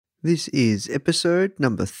This is episode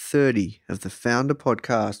number 30 of the Founder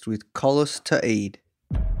Podcast with Collis. What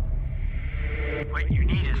you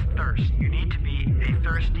need is thirst. You need to be a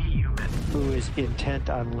thirsty human who is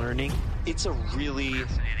intent on learning. It's a really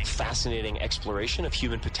fascinating exploration of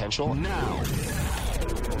human potential. Now,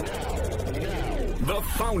 the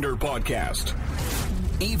Founder Podcast.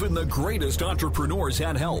 Even the greatest entrepreneurs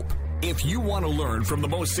had help. If you want to learn from the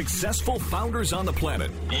most successful founders on the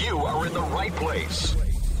planet, you are in the right place.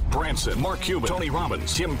 Branson, Mark Cuban, Tony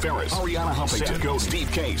Robbins, Tim Ferriss, Ariana Huffington, Seth Godin,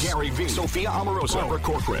 Steve Case, Gary Vee, Sophia Amoruso, Barbara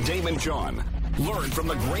Corcoran, Damon John. Learn from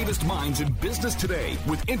the greatest minds in business today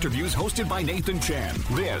with interviews hosted by Nathan Chan.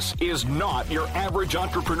 This is not your average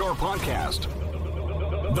entrepreneur podcast.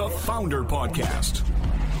 The Founder Podcast.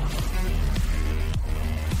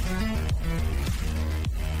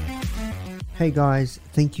 Hey guys,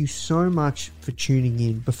 thank you so much for tuning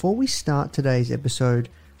in. Before we start today's episode,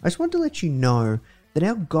 I just want to let you know that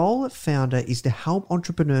our goal at Founder is to help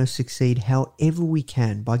entrepreneurs succeed however we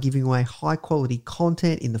can by giving away high quality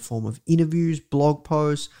content in the form of interviews, blog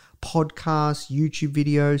posts, podcasts, YouTube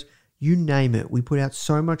videos, you name it. We put out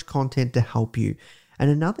so much content to help you. And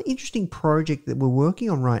another interesting project that we're working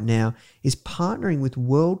on right now is partnering with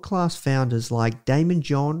world-class founders like Damon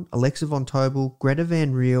John, Alexa Von Tobel, Greta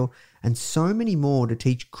Van Riel, and so many more to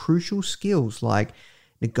teach crucial skills like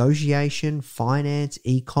negotiation, finance,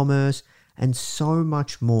 e-commerce, and so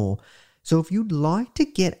much more. So if you'd like to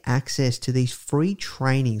get access to these free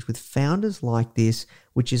trainings with founders like this,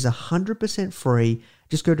 which is 100% free,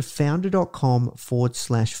 just go to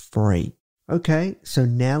founder.com/free. Okay, so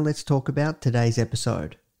now let's talk about today's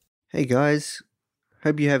episode. Hey guys,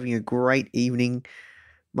 hope you're having a great evening.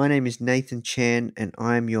 My name is Nathan Chan and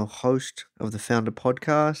I am your host of the Founder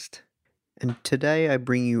Podcast. And today I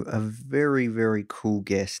bring you a very, very cool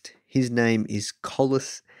guest. His name is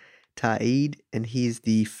Collis, and he's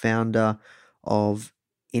the founder of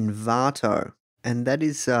Envato, and that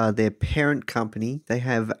is their parent company. They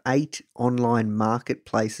have 8 online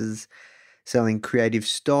marketplaces selling creative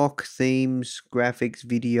stock, themes, graphics,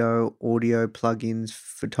 video, audio, plugins,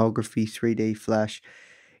 photography, 3D Flash,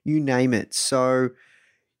 you name it. So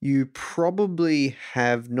you probably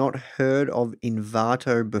have not heard of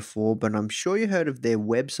Envato before, but I'm sure you heard of their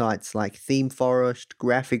websites like Theme Forest,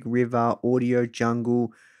 Graphic River, Audio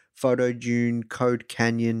Jungle, Photo Dune, Code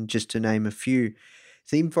Canyon, just to name a few.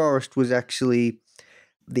 Theme Forest was actually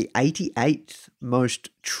the 88th most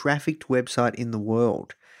trafficked website in the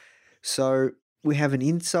world. So we have an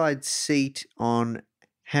inside seat on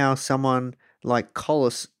how someone like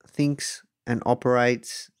Collis thinks and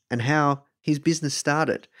operates and how his business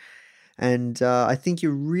started. And I think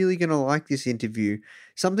you're really going to like this interview.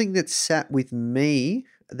 Something that sat with me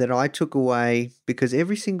that I took away, because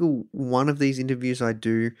every single one of these interviews I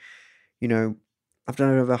do, I've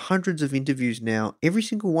done over hundreds of interviews now. Every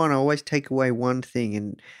single one, I always take away one thing,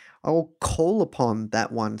 and I'll call upon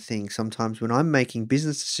that one thing sometimes when I'm making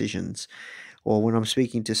business decisions or when I'm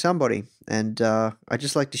speaking to somebody. And I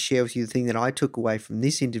just like to share with you the thing that I took away from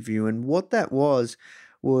this interview. And what that was,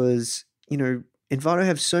 Envato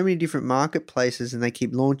have so many different marketplaces and they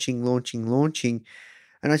keep launching.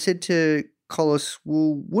 And I said to Collis,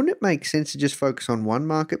 well, wouldn't it make sense to just focus on one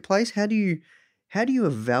marketplace? How do you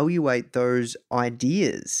evaluate those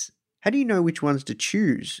ideas? How do you know which ones to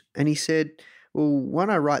choose? And he said, well, one,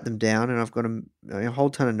 I write them down, and I've got a whole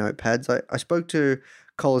ton of notepads. I spoke to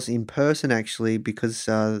Collis in person, actually, because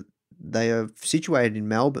they are situated in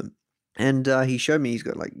Melbourne. And he showed me he's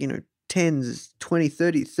got 10s, 20,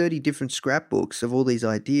 30 different scrapbooks of all these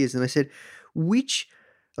ideas. And I said,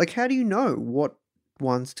 how do you know what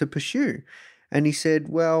ones to pursue? And he said,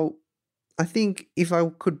 well, I think if I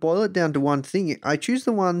could boil it down to one thing, I choose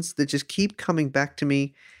the ones that just keep coming back to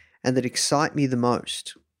me and that excite me the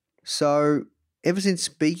most. So ever since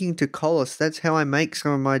speaking to Collis, that's how I make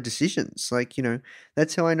some of my decisions.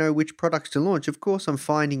 That's how I know which products to launch. Of course, I'm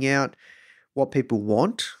finding out what people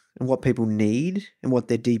want and what people need and what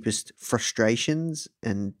their deepest frustrations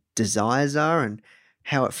and desires are and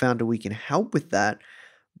how at Founder we can help with that.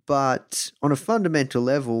 But on a fundamental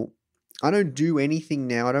level, I don't do anything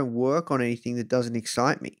now. I don't work on anything that doesn't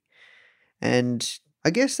excite me. And I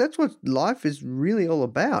guess that's what life is really all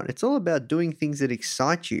about. It's all about doing things that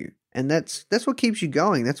excite you. And that's what keeps you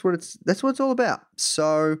going. That's what it's all about.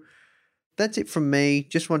 So that's it from me.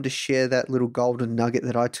 Just wanted to share that little golden nugget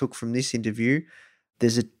that I took from this interview.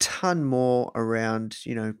 There's a ton more around,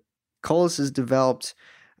 Collis has developed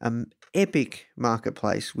an epic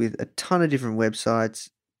marketplace with a ton of different websites.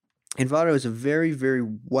 Envato is a very, very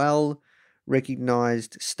well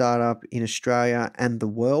recognized startup in Australia and the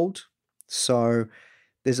world. So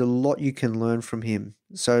There's a lot you can learn from him.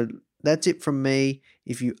 So that's it from me.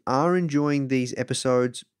 If you are enjoying these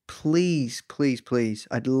episodes, please, please, please,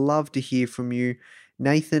 I'd love to hear from you.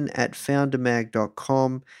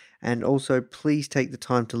 Nathan@foundermag.com. And also, please take the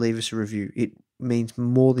time to leave us a review. It means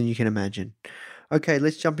more than you can imagine. Okay,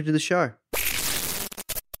 let's jump into the show.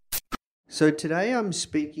 So today I'm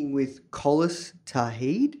speaking with Collis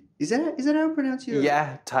Tahid. Is that how I pronounce your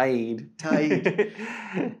Yeah, Taid. Taid.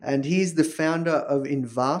 And he's the founder of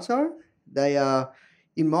Invato. They are,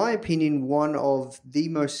 in my opinion, one of the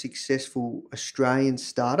most successful Australian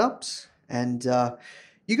startups. And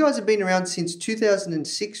you guys have been around since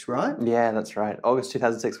 2006, right? Yeah, that's right. August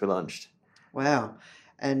 2006 we launched. Wow.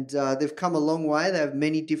 And they've come a long way. They have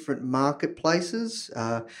many different marketplaces.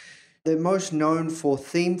 They're most known for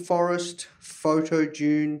Theme Forest, Photo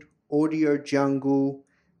Dune, Audio Jungle.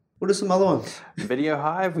 What are some other ones? Video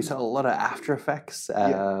Hive. We sell a lot of After Effects.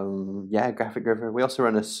 Graphic River. We also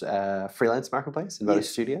run a freelance marketplace, Invato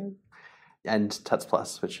Studio, and Tuts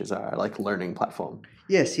Plus, which is our learning platform.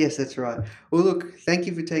 Yes, that's right. Well, look, thank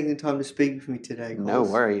you for taking the time to speak with me today, Collis. No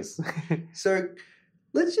worries. So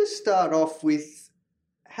let's just start off with,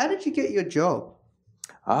 how did you get your job?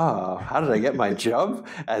 Oh, how did I get my job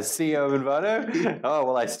as CEO of Invato? Oh,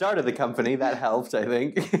 well, I started the company. That helped, I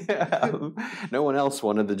think. No one else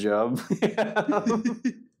wanted the job.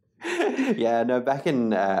 Back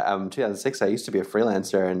in 2006, I used to be a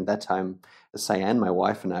freelancer, and that time, Cyan, my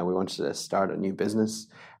wife, and I, we wanted to start a new business,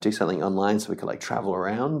 do something online so we could travel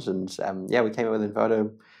around. And we came up with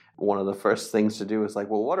Invato. One of the first things to do was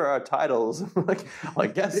well, what are our titles? I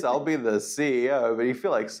guess I'll be the CEO, but you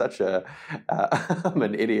feel like such I'm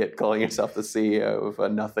an idiot calling yourself the CEO of a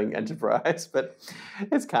nothing enterprise, but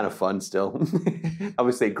it's kind of fun still.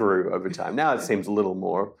 Obviously it grew over time. Now it seems a little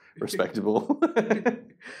more respectable.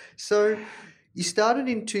 So you started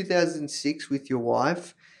in 2006 with your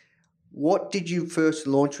wife. What did you first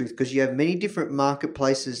launch with? Because you have many different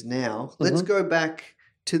marketplaces now. Let's go back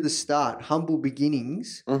to the start, humble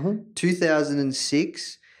beginnings,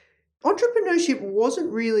 2006. Entrepreneurship was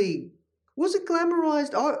it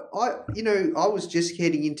glamorized? I was just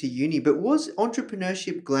heading into uni, but was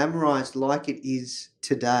entrepreneurship glamorized like it is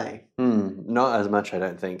today? Not as much, I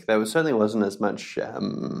don't think. There certainly wasn't as much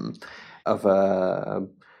of a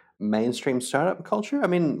mainstream startup culture. I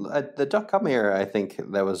mean, at the dot-com era, I think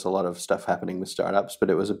there was a lot of stuff happening with startups,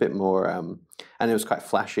 but it was a bit more, and it was quite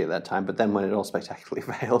flashy at that time. But then when it all spectacularly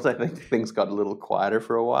failed, I think things got a little quieter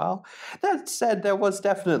for a while. That said, there was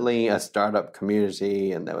definitely a startup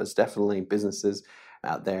community, and there was definitely businesses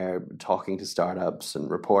out there talking to startups and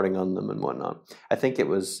reporting on them and whatnot. I think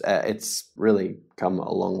it's really come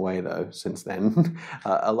a long way though since then.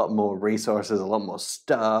 A lot more resources, a lot more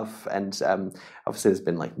stuff, and obviously there's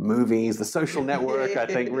been movies, The Social Network. I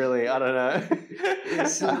think really, I don't know.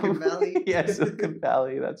 Silicon Valley. Yeah, Silicon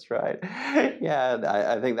Valley. That's right.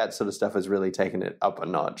 Yeah, I think that sort of stuff has really taken it up a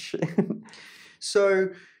notch. So,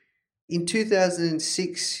 in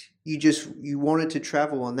 2006. You wanted to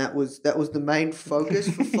travel, and that was the main focus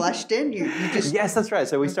for Flashden. Yes, that's right.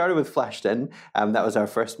 So we started with Flashden. That was our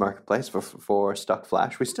first marketplace for stock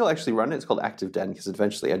flash. We still actually run it. It's called ActiveDen because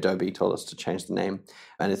eventually Adobe told us to change the name,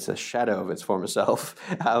 and it's a shadow of its former self.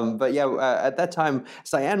 At that time,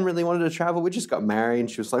 Cyan really wanted to travel. We just got married,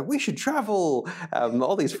 and she was like, "We should travel."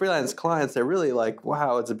 All these freelance clients, they're really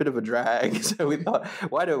wow, it's a bit of a drag. So we thought,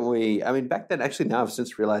 why don't we? I mean, back then, actually, now I've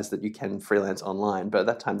since realized that you can freelance online, but at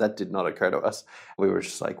that time, that did not occur to us. We were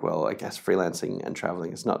just well, I guess freelancing and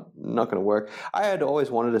traveling is not going to work. I had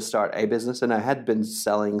always wanted to start a business, and I had been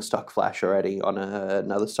selling stock flash already on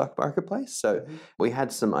another stock marketplace. So we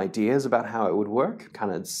had some ideas about how it would work,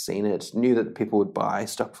 kind of seen it, knew that people would buy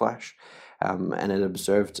stock flash, and had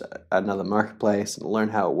observed another marketplace and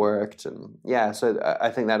learned how it worked. And so I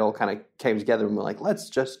think that all kind of came together, and we're like, let's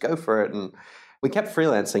just go for it. And we kept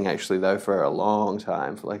freelancing actually though for a long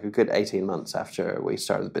time, for a good 18 months after we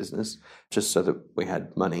started the business, just so that we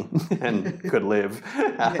had money and could live.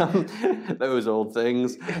 Those old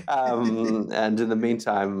things. And in the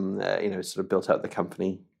meantime, sort of built out the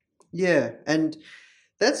company. Yeah, and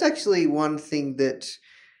that's actually one thing that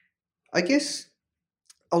I guess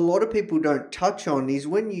a lot of people don't touch on is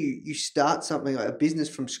when you start something like a business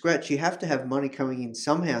from scratch, you have to have money coming in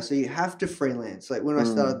somehow. So you have to freelance. Like when I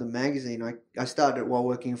started the magazine, I started it while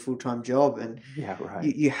working a full-time job, and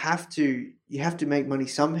you have to make money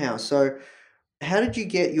somehow. So how did you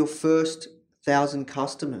get your first 1,000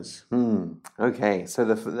 customers? Okay, so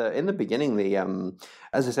in the beginning,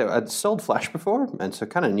 as I said, I'd sold Flash before, and so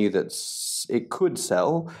kind of knew that it could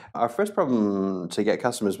sell. Our first problem to get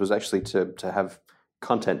customers was actually to have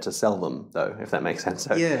content to sell them, though, if that makes sense.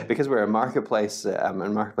 So, Yeah. because we're a marketplace,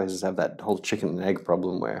 and marketplaces have that whole chicken and egg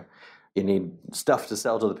problem where you need stuff to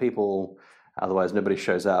sell to the people, otherwise nobody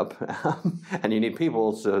shows up. And you need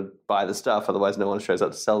people to buy the stuff, otherwise no one shows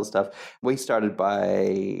up to sell the stuff. We started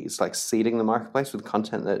by seeding the marketplace with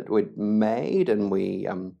content that we'd made and we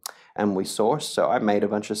sourced. So I made a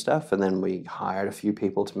bunch of stuff, and then we hired a few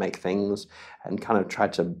people to make things and kind of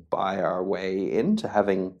tried to buy our way into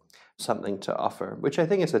having something to offer, which I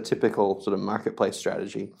think is a typical sort of marketplace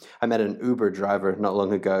strategy. I met an Uber driver not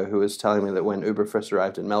long ago who was telling me that when Uber first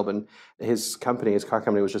arrived in Melbourne, his car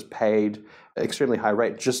company was just paid extremely high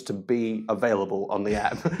rate just to be available on the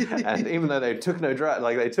app. And even though they took no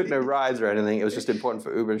rides or anything, it was just important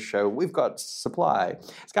for Uber to show we've got supply.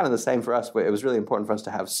 It's kind of the same for us, but it was really important for us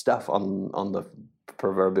to have stuff on the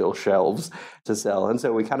proverbial shelves to sell. And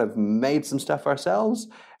so we kind of made some stuff ourselves.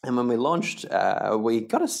 And when we launched, we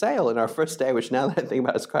got a sale in our first day, which now that I think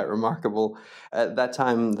about it is quite remarkable. At that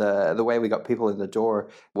time, the way we got people in the door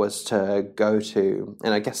was to go to,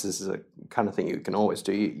 and I guess this is a kind of thing you can always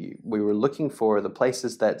do, we were looking for the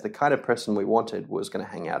places that the kind of person we wanted was going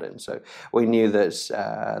to hang out in. So we knew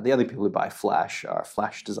that the only people who buy Flash are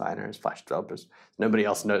Flash designers, Flash developers. Nobody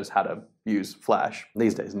else knows how to use Flash.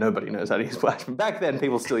 These days, nobody knows how to use Flash. But back then,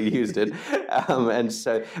 people still used it. And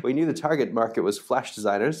so we knew the target market was Flash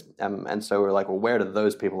designers. And so we're like, well, where do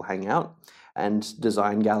those people hang out? And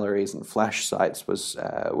design galleries and Flash sites was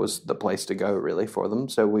the place to go really for them.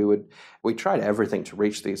 So we tried everything to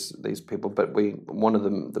reach these people, but one of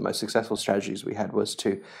the most successful strategies we had was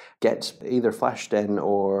to get either FlashDen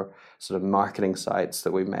or sort of marketing sites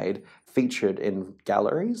that we made featured in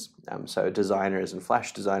galleries. So designers and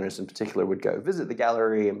Flash designers in particular would go visit the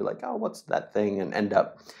gallery and be like, oh, what's that thing? And end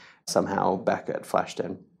up somehow back at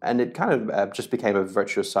FlashDen. And it kind of just became a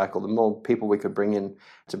virtuous cycle. The more people we could bring in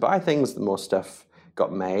to buy things, the more stuff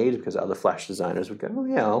got made because other Flash designers would go, oh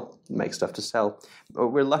yeah, I'll make stuff to sell. But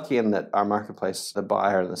we're lucky in that our marketplace, the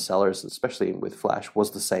buyer and the sellers, especially with Flash,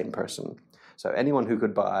 was the same person. So anyone who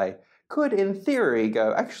could buy could, in theory,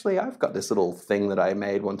 go, actually, I've got this little thing that I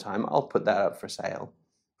made one time. I'll put that up for sale.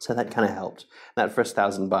 So that kind of helped. That first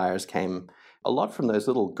 1,000 buyers came a lot from those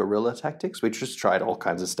little guerrilla tactics. We just tried all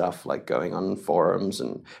kinds of stuff, like going on forums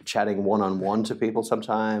and chatting one-on-one to people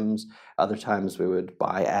sometimes. Other times we would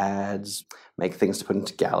buy ads, make things to put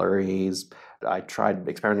into galleries. I tried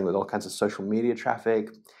experimenting with all kinds of social media traffic.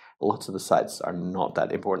 Lots of the sites are not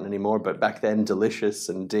that important anymore, but back then, Delicious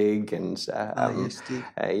and Dig and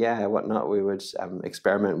whatnot, we would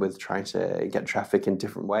experiment with trying to get traffic in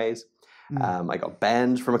different ways. I got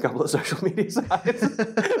banned from a couple of social media sites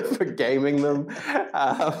for gaming them.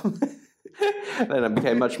 Then I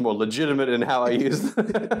became much more legitimate in how I used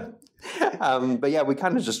them. But yeah, we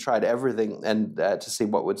kind of just tried everything and to see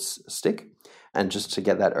what would stick and just to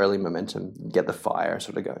get that early momentum, get the fire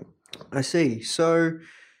sort of going. I see. So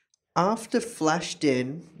after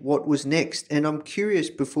FlashDen, what was next? And I'm curious,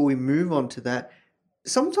 before we move on to that,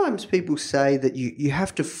 sometimes people say that you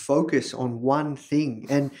have to focus on one thing.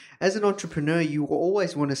 And as an entrepreneur, you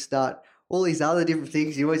always want to start all these other different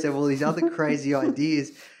things. You always have all these other crazy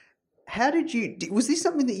ideas. How was this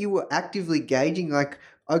something that you were actively gauging? Like,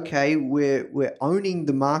 okay, we're owning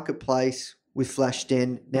the marketplace with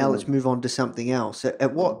FlashDen. Now let's move on to something else.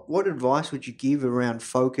 At what advice would you give around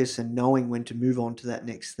focus and knowing when to move on to that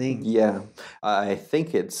next thing? Yeah, I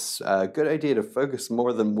think it's a good idea to focus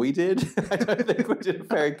more than we did. I don't think we did a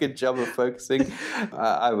very good job of focusing.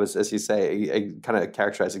 I was, as you say, kind of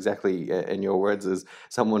characterized exactly in your words as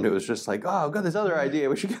someone who was just like, oh, I've got this other idea.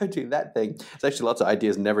 We should go do that thing. There's actually lots of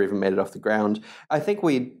ideas never even made it off the ground. I think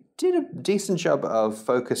we did a decent job of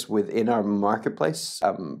focus within our marketplace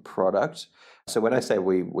product. So when I say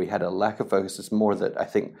we had a lack of focus, it's more that I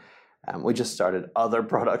think we just started other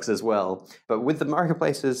products as well. But with the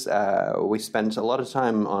marketplaces, we spent a lot of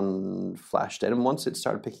time on FlashDen. And once it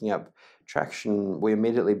started picking up traction, we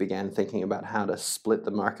immediately began thinking about how to split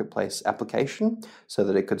the marketplace application so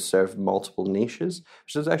that it could serve multiple niches,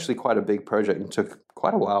 which was actually quite a big project and took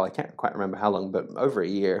quite a while. I can't quite remember how long, but over a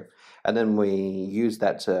year. And then we used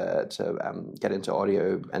that to get into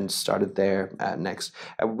audio and started there next.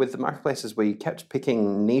 With the marketplaces, we kept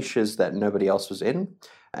picking niches that nobody else was in.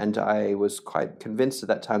 And I was quite convinced at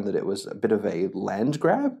that time that it was a bit of a land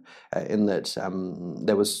grab in that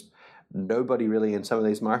there was nobody really in some of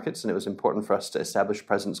these markets. And it was important for us to establish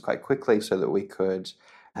presence quite quickly so that we could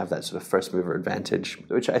have that sort of first mover advantage,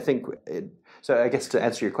 which I think so I guess to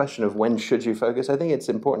answer your question of when should you focus, I think it's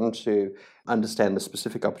important to understand the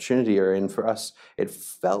specific opportunity you're in. For us, it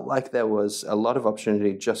felt like there was a lot of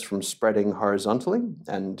opportunity just from spreading horizontally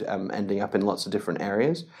and ending up in lots of different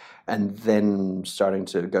areas and then starting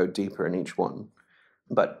to go deeper in each one.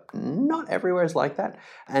 But not everywhere is like that,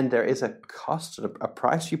 and there is a cost, a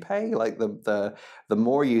price you pay. Like the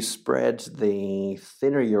more you spread, the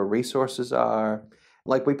thinner your resources are.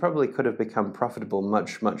 Like we probably could have become profitable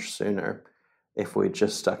much sooner if we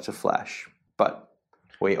just stuck to Flash, but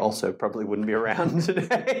we also probably wouldn't be around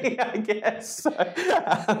today, I guess.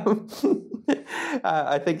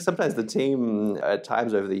 I think sometimes the team at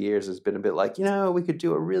times over the years has been a bit like, we could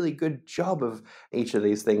do a really good job of each of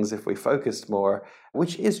these things if we focused more,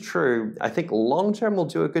 which is true. I think long term we'll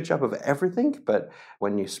do a good job of everything, but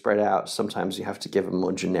when you spread out, sometimes you have to give a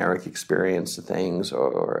more generic experience to things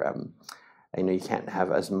or you can't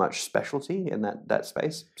have as much specialty in that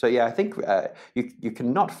space. So yeah, I think you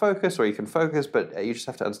can not focus or you can focus, but you just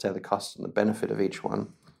have to understand the cost and the benefit of each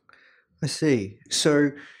one. I see.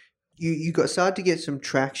 So you got started to get some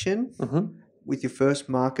traction with your first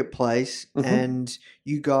marketplace, and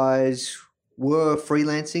you guys were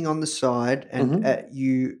freelancing on the side. And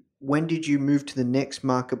when did you move to the next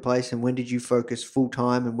marketplace, and when did you focus full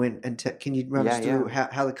time? And when? Can you run us through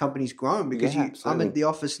how the company's grown? Because I'm at the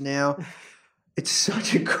office now. It's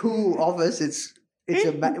such a cool office. It's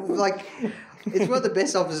like it's one of the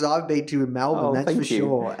best offices I've been to in Melbourne. That's for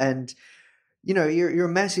sure. And you're a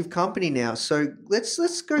massive company now. So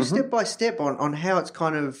let's go step by step on how it's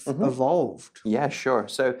kind of evolved. Yeah, sure.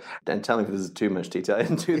 So, and tell me if this is too much detail.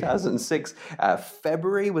 In 2006,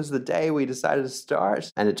 February was the day we decided to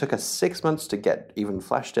start, and it took us 6 months to get even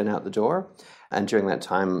FlashDen out the door. And during that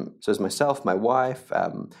time, so it was myself, my wife,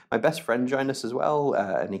 my best friend joined us as well,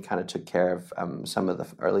 and he kind of took care of some of the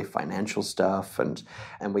early financial stuff, and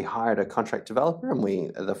we hired a contract developer,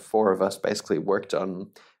 and the four of us basically worked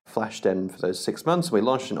on FlashDen for those 6 months. We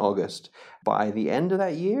launched in August. By the end of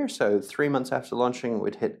that year, so 3 months after launching,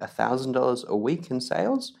 we'd hit $1,000 a week in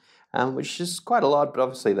sales, which is quite a lot, but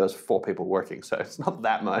obviously there was 4 people working, so it's not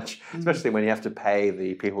that much, especially when you have to pay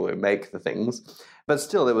the people who make the things. But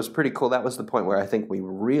still, it was pretty cool. That was the point where I think we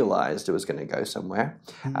realized it was going to go somewhere.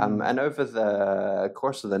 And over the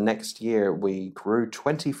course of the next year, we grew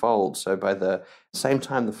 20-fold. So by the same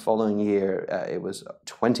time the following year, it was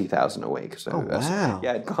 20,000 a week. So wow.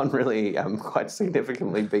 It'd gone really quite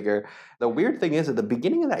significantly bigger. The weird thing is, at the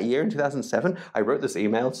beginning of that year in 2007, I wrote this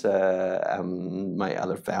email to my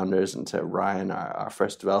other founders and to Ryan, our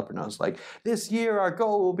first developer, and I was like, this year our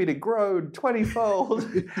goal will be to grow 20-fold.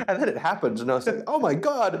 And then it happened, and I was like, oh my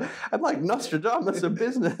God, I'm like Nostradamus of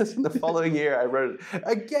business. And the following year I wrote,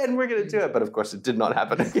 again, we're going to do it. But of course it did not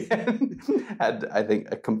happen again. And I think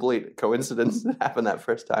a complete coincidence that happened that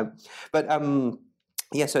first time. But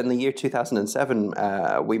so in the year 2007,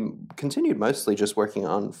 we continued mostly just working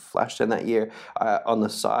on FlashDen that year. On the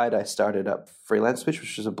side, I started up Freelance,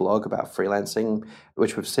 which was a blog about freelancing,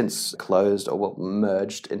 which we've since closed or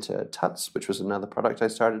merged into Tuts, which was another product I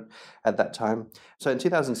started at that time. So in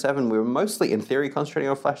 2007, we were mostly in theory concentrating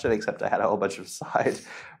on FlashDen, except I had a whole bunch of side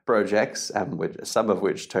projects, some of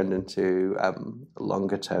which turned into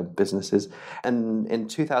longer-term businesses. And in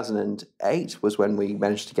 2008 was when we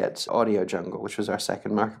managed to get Audio Jungle, which was our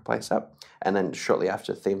second marketplace up, and then shortly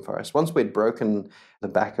after Theme Forest. Once we'd broken the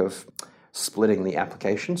back of splitting the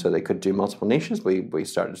application so they could do multiple niches, we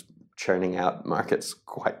started churning out markets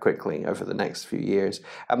quite quickly over the next few years.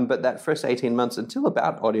 But that first 18 months, until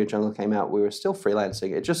about Audio Jungle came out, we were still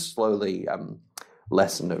freelancing. It just slowly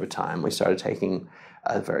lessened over time. We started taking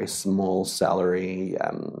a very small salary.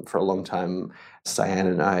 For a long time, Cyan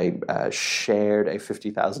and I shared a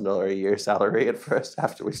 $50,000 a year salary at first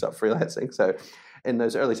after we stopped freelancing. So in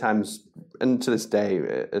those early times, and to this day,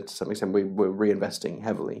 to some extent, we were reinvesting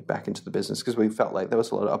heavily back into the business because we felt like there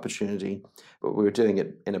was a lot of opportunity, but we were doing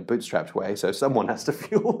it in a bootstrapped way. So someone has to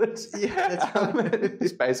fuel it. Yeah, that's right.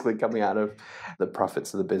 It's basically coming out of the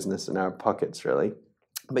profits of the business in our pockets, really.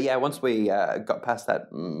 But yeah, once we got past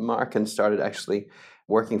that mark and started actually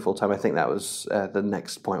working full time, I think that was the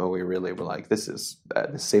next point where we really were like, this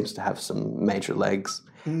seems to have some major legs,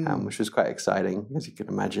 which was quite exciting, as you can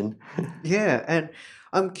imagine. Yeah, and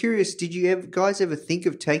I'm curious, did you guys ever think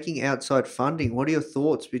of taking outside funding? What are your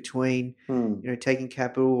thoughts between taking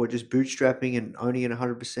capital or just bootstrapping and owning it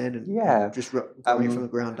 100% and just growing from the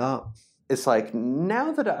ground up? It's like,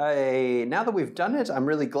 now that we've done it, I'm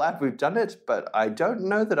really glad we've done it, but I don't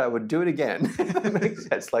know that I would do it again. If that makes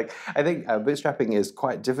sense. Like, I think bootstrapping is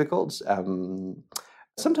quite difficult.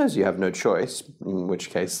 Sometimes you have no choice, in which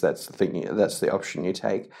case that's the option you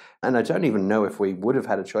take. And I don't even know if we would have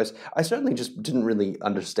had a choice. I certainly just didn't really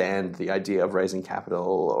understand the idea of raising capital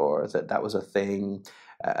or that was a thing.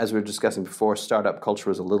 As we were discussing before, startup culture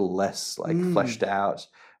was a little less fleshed out.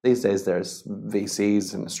 These days there's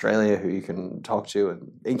VCs in Australia who you can talk to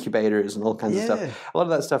and incubators and all kinds of stuff. A lot of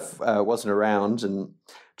that stuff wasn't around and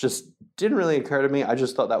just didn't really occur to me. I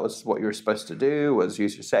just thought that was what you were supposed to do, was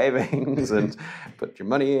use your savings and put your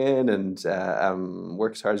money in and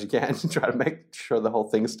work as hard as you can to try to make sure the whole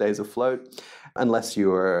thing stays afloat. Unless you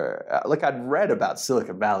were, I'd read about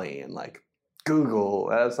Silicon Valley and Google.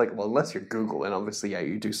 I was like, well, unless you're Google, then obviously,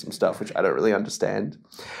 you do some stuff which I don't really understand.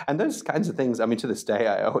 And those kinds of things, I mean, to this day,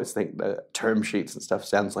 I always think the term sheets and stuff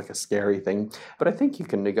sounds like a scary thing. But I think you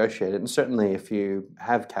can negotiate it. And certainly if you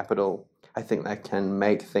have capital, I think that can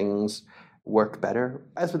make things work better.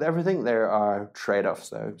 As with everything, there are trade-offs,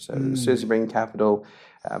 though. So as soon as you bring capital,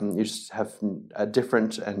 you just have a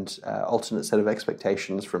different and alternate set of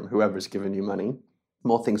expectations from whoever's given you money.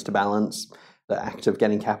 More things to balance. The act of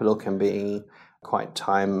getting capital can be quite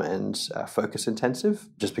time and focus intensive,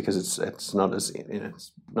 just because it's not as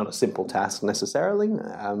it's not a simple task necessarily.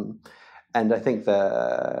 And I think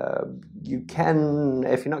you can,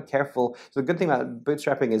 if you're not careful. So the good thing about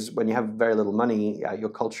bootstrapping is when you have very little money, your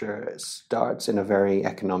culture starts in a very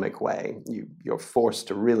economic way. You're forced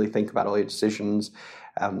to really think about all your decisions.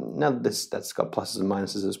 Now that's got pluses and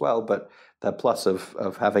minuses as well, but the plus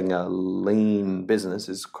of having a lean business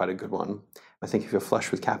is quite a good one. I think if you're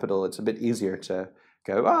flush with capital, it's a bit easier to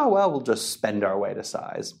go, oh, well, we'll just spend our way to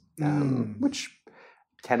size, which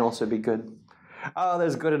can also be good. Oh,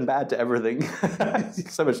 there's good and bad to everything.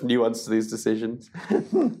 So much nuance to these decisions.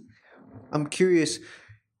 I'm curious,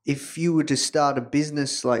 if you were to start a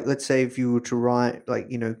business, let's say if you were to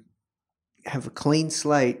have a clean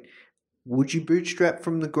slate, would you bootstrap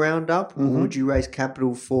from the ground up, or would you raise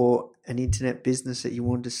capital for an internet business that you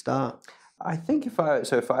wanted to start? I think if I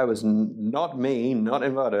was not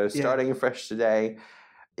Envato, starting afresh today,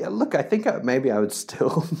 I think maybe I would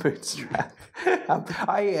still bootstrap.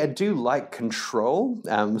 I do like control,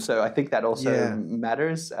 so I think that also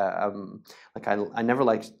matters. I never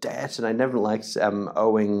liked debt, and I never liked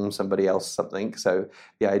owing somebody else something. So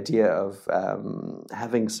the idea of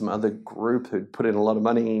having some other group who'd put in a lot of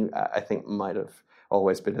money, I think might have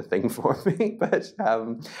always been a thing for me, but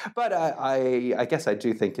I guess I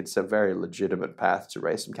do think it's a very legitimate path to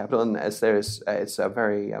raise some capital, and as it's a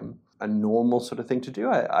very a normal sort of thing to do.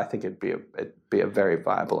 I think it'd be a very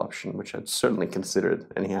viable option, which I'd certainly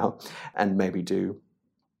considered anyhow, and maybe do.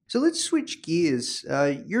 So let's switch gears.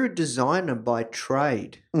 You're a designer by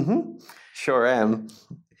trade. Mm-hmm. Sure am.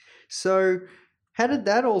 So how did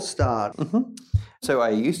that all start? Mm-hmm. So I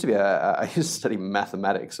used to study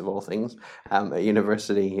mathematics of all things at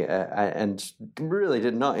university, and really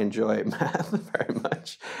did not enjoy math very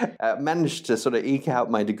much. Managed to sort of eke out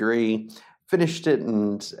my degree, finished it,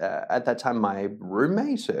 and at that time my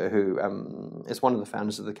roommate, who is one of the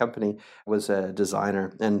founders of the company, was a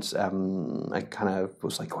designer, and I kind of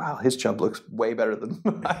was like, wow, his job looks way better than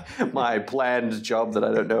my planned job that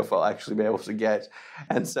I don't know if I'll actually be able to get.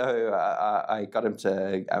 And so I got him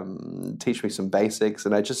to teach me some basics,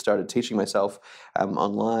 and I just started teaching myself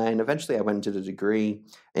online. Eventually I went and did a degree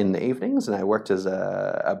in the evenings, and I worked as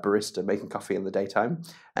a barista making coffee in the daytime,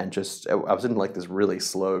 and I was in this really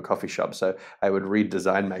slow coffee shop, so I would read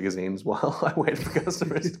design magazines while I waited for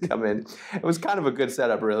customers to come in. It was kind of a good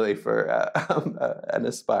setup, really, for an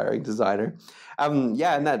aspiring designer. And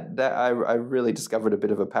that I really discovered a bit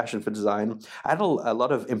of a passion for design. I had a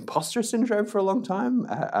lot of imposter syndrome for a long time,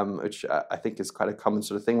 which I think is quite a common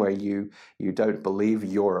sort of thing where you don't believe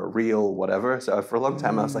you're a real whatever. So for a long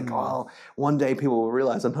time I was like, well, one day people will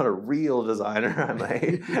realize I'm not a real designer. I'm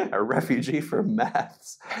a refugee from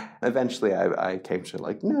maths. Eventually I came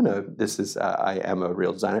to no, this is I am a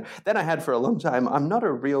real designer. Then I had for a long time, I'm not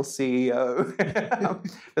a real CEO.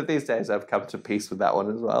 But these days I've come to peace with that one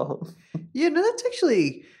as well. Yeah, no, that's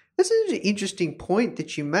an interesting point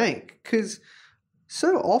that you make, because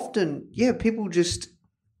so often, people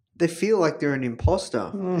they feel like they're an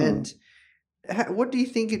imposter. And what do you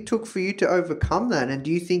think it took for you to overcome that? And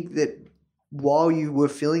do you think that while you were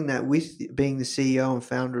feeling that with being the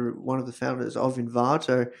CEO and one of the founders of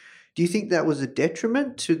Envato, do you think that was a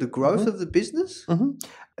detriment to the growth of the business? Mm-hmm.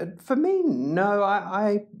 For me, no.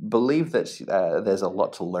 I believe that there's a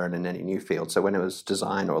lot to learn in any new field. So when it was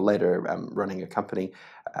design or later running a company,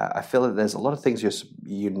 I feel that there's a lot of things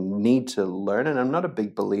you need to learn. And I'm not a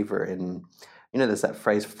big believer in there's that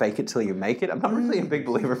phrase, fake it till you make it. I'm not really a big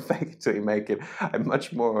believer of fake it till you make it. I'm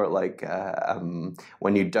much more like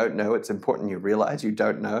when you don't know, it's important you realize you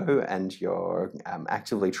don't know and you're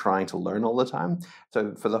actively trying to learn all the time.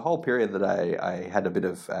 So for the whole period that I had a bit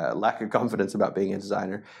of lack of confidence about being a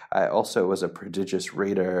designer, I also was a prodigious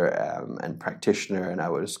reader and practitioner, and I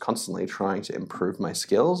was constantly trying to improve my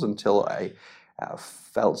skills until I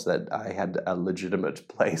felt that I had a legitimate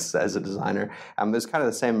place as a designer. It was kind of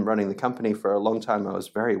the same running the company. For a long time, I was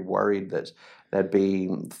very worried that there'd be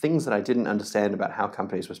things that I didn't understand about how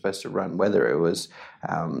companies were supposed to run, whether it was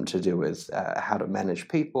to do with how to manage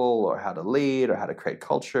people or how to lead or how to create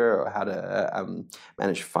culture or how to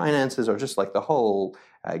manage finances or just like the whole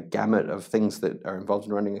gamut of things that are involved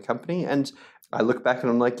in running a company. And I look back and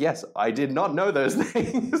I'm like, yes, I did not know those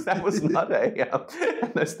things. That was not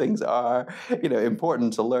and those things are,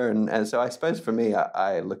 important to learn. And so I suppose for me,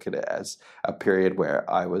 I look at it as a period where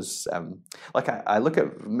I was, I look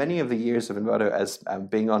at many of the years of Envato as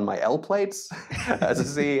being on my L plates as a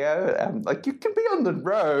CEO. Like you can be on the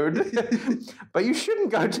road, but you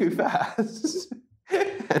shouldn't go too fast.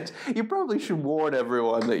 And you probably should warn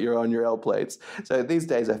everyone that you're on your L plates. So these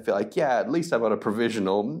days I feel like, yeah, at least I'm on a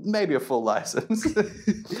provisional, maybe a full license.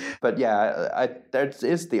 But yeah, there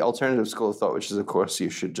is the alternative school of thought, which is, of course, you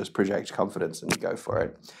should just project confidence and go for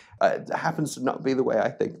it. It happens to not be the way I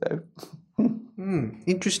think, though.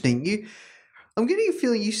 Interesting. I'm getting a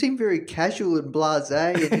feeling you seem very casual and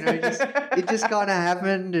blasé, and it just kind of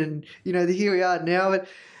happened, and here we are now. But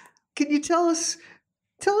can you tell us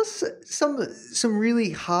some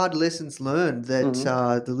really hard lessons learned that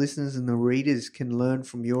the listeners and the readers can learn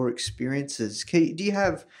from your experiences? Do you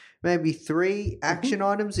have maybe 3 action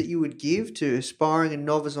items that you would give to aspiring and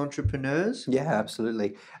novice entrepreneurs? Yeah,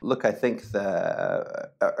 absolutely. Look, I think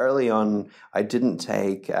early on, I didn't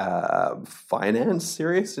take finance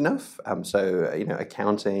serious enough.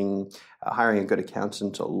 Accounting, hiring a good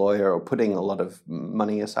accountant or lawyer, or putting a lot of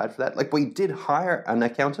money aside for that. Like, we did hire an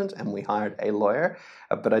accountant and we hired a lawyer,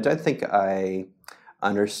 but I don't think I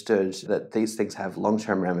understood that these things have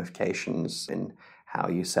long-term ramifications in how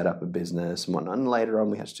you set up a business and whatnot. And later on,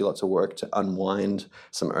 we had to do lots of work to unwind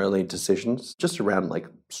some early decisions just around like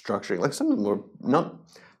structuring. Like, some of them were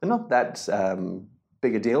not that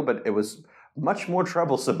big a deal, but it was much more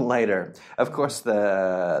troublesome later. Of course,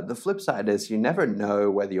 the flip side is you never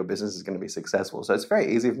know whether your business is going to be successful. So it's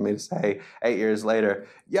very easy for me to say 8 years later,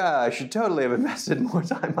 yeah, I should totally have invested more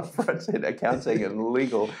time up front in accounting and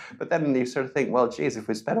legal. But then you sort of think, well, geez, if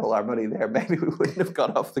we spent all our money there, maybe we wouldn't have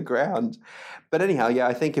got off the ground. But anyhow, yeah,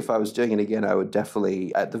 I think if I was doing it again, I would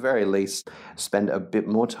definitely, at the very least, spend a bit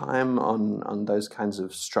more time on those kinds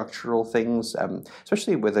of structural things.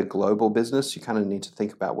 Especially with a global business, you kind of need to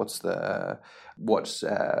think about what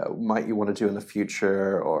might you want to do in the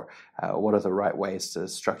future, or what are the right ways to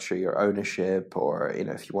structure your ownership, or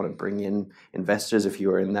if you want to bring in investors, if you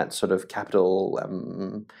are in that sort of capital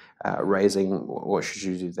raising, what should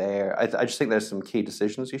you do there? I just think there's some key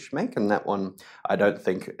decisions you should make, and that one I don't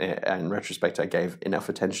think, in retrospect, I gave enough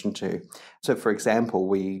attention to. So, for example,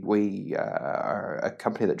 we are a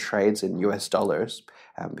company that trades in US dollars,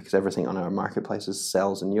 because everything on our marketplaces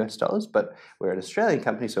sells in US dollars, but we're an Australian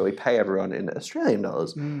company, so we pay everyone in Australian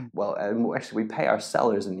dollars. Well, and actually we pay our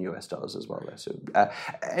sellers in US dollars as well. So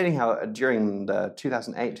anyhow, during the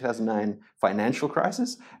 2008-2009 financial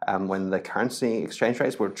crisis, when the currency exchange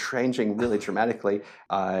rates were changing really dramatically,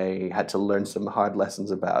 I had to learn some hard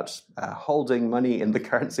lessons about holding money in the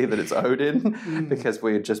currency that it's owed in, because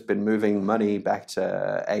we had just been moving money back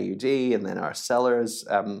to AUD, and then our sellers'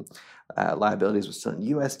 liabilities were still in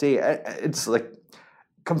USD. It's like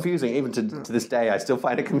confusing. Even to this day, I still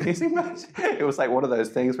find it confusing. But it was like one of those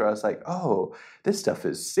things where I was like, oh, this stuff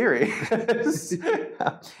is serious.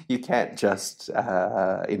 You can't just,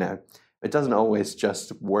 it doesn't always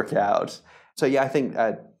just work out. So yeah, I think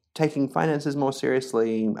taking finances more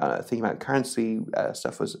seriously, thinking about currency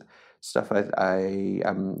stuff was stuff I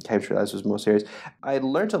came to realize was more serious. I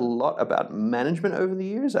learned a lot about management over the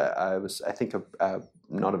years. I think,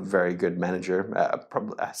 not a very good manager.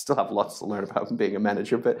 I still have lots to learn about being a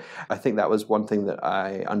manager, but I think that was one thing that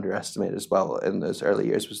I underestimated as well in those early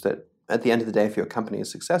years, was that at the end of the day, if your company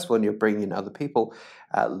is successful and you're bringing in other people,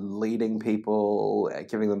 leading people,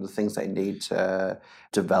 giving them the things they need to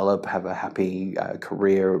develop, have a happy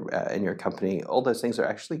career in your company, all those things are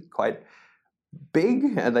actually quite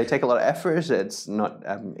big, and they take a lot of effort. It's not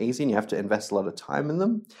easy, and you have to invest a lot of time in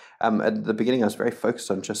them. At the beginning, I was very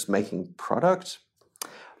focused on just making product.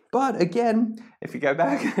 But again, if you go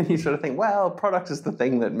back and you sort of think, well, product is the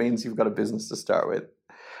thing that means you've got a business to start with.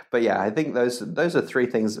 But yeah, I think those are three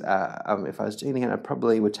things. If I was doing it, I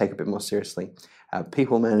probably would take a bit more seriously.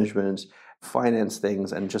 People management, finance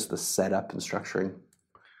things, and just the setup and structuring.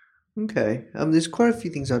 Okay. There's quite a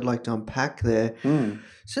few things I'd like to unpack there. Mm.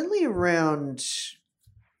 Certainly around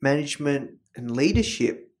management and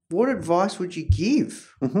leadership. What advice would you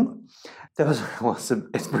give? Mm-hmm.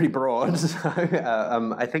 It's pretty broad. So,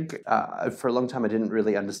 I think for a long time I didn't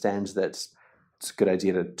really understand that it's a good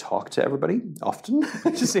idea to talk to everybody often.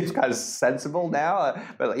 It just seems kind of sensible now.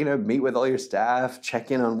 But meet with all your staff, check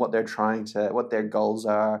in on what their goals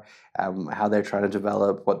are, how they're trying to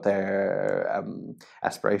develop, what their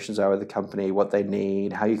aspirations are with the company, what they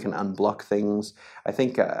need, how you can unblock things. I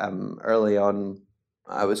think early on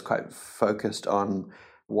I was quite focused on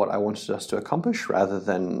what I wanted us to accomplish rather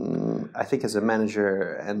than, I think as a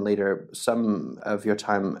manager and leader, some of your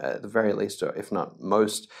time at the very least, or if not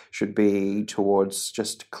most, should be towards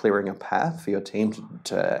just clearing a path for your team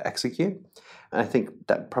to execute. And I think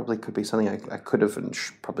that probably could be something I could have and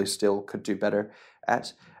probably still could do better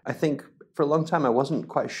at. I think for a long time I wasn't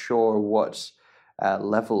quite sure what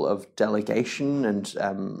level of delegation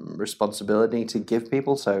and responsibility to give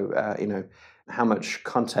people. So, how much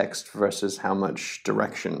context versus how much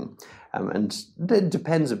direction. And it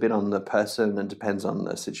depends a bit on the person and depends on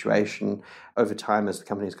the situation. Over time, as the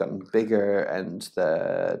company's gotten bigger and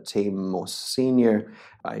the team more senior,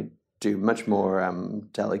 I do much more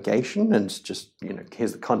delegation and just,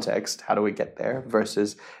 here's the context, how do we get there?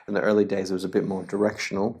 Versus in the early days, it was a bit more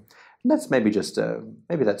directional. And that's maybe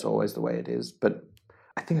maybe that's always the way it is. But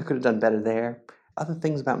I think I could have done better there. Other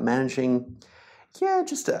things about managing, yeah,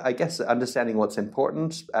 just I guess understanding what's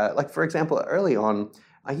important. Like, for example, early on,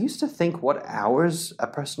 I used to think what hours a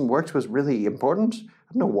person worked was really important.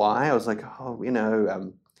 I don't know why. I was like,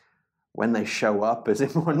 when they show up is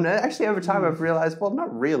important. Actually, over time, I've realized, well,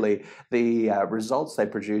 not really. The results they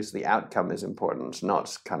produce, the outcome is important,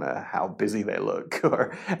 not kind of how busy they look,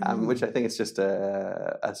 or which I think is just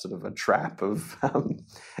a sort of a trap of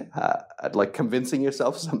like convincing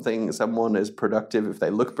yourself someone is productive if they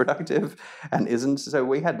look productive and isn't. So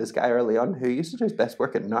we had this guy early on who used to do his best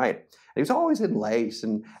work at night. And he was always in late.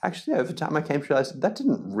 And actually, over time, I came to realize that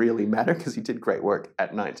didn't really matter because he did great work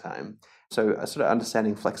at nighttime. So sort of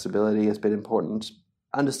understanding flexibility has been important.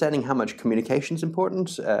 Understanding how much communication is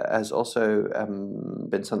important has also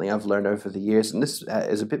been something I've learned over the years. And this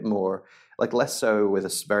is a bit more, like less so with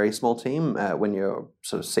a very small team. When you're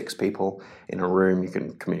sort of 6 people in a room, you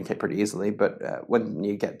can communicate pretty easily. But when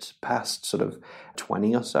you get past sort of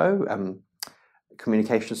 20 or so,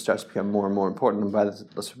 communication starts to become more and more important.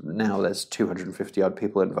 And now there's 250 odd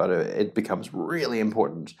people in Voda, it becomes really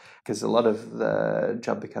important because a lot of the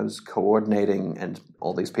job becomes coordinating and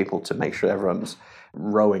all these people to make sure everyone's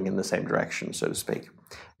rowing in the same direction, so to speak.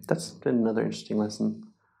 That's been another interesting lesson.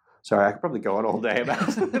 Sorry, I could probably go on all day about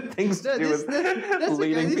things to do with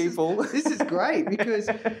leading people. This is great because,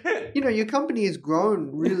 your company has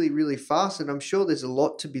grown really, really fast and I'm sure there's a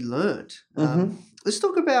lot to be learned.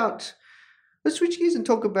 Let's switch gears and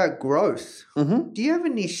talk about growth. Mm-hmm. Do you have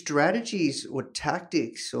any strategies or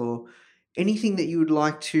tactics or anything that you would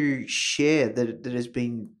like to share that has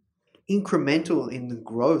been incremental in the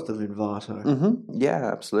growth of Envato? Mm-hmm.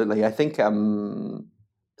 Yeah, absolutely. I think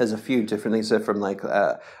there's a few different things. So from like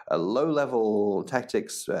a low-level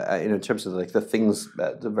tactics, in terms of like the things,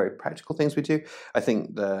 the very practical things we do. I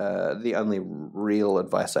think the only real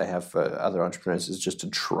advice I have for other entrepreneurs is just to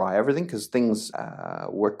try everything because things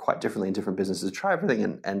work quite differently in different businesses. Try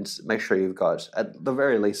everything and make sure you've got at the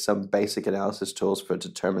very least some basic analysis tools for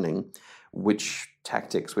determining which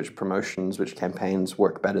tactics, which promotions, which campaigns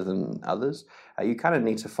work better than others. You kind of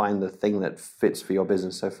need to find the thing that fits for your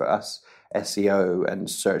business. So for us, SEO and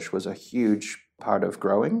search was a huge part of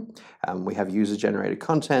growing. We have user-generated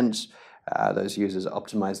content. Those users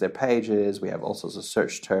optimize their pages. We have all sorts of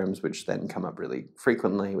search terms, which then come up really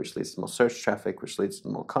frequently, which leads to more search traffic, which leads to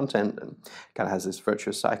more content, and kind of has this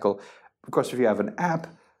virtuous cycle. Of course, if you have an app,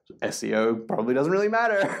 SEO probably doesn't really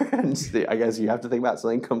matter. And I guess you have to think about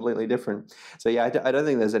something completely different. So yeah, I don't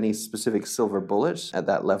think there's any specific silver bullet at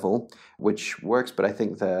that level which works, but I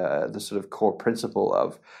think the sort of core principle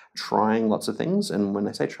of trying lots of things, and when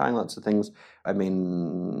I say trying lots of things, I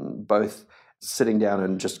mean both sitting down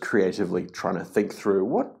and just creatively trying to think through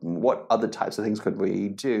what other types of things could we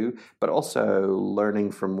do, but also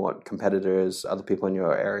learning from what competitors, other people in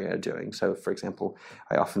your area are doing. So, for example,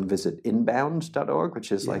 I often visit inbound.org,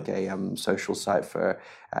 which is like a social site for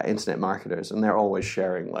internet marketers, and they're always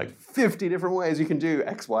sharing like 50 different ways you can do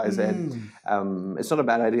X, Y, Z. It's not a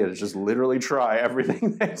bad idea to just literally try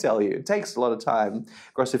everything they tell you. It takes a lot of time.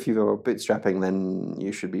 Of course, if you're bootstrapping, then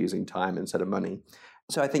you should be using time instead of money.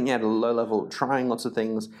 So I think, at a low level, trying lots of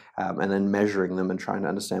things and then measuring them and trying to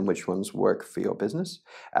understand which ones work for your business.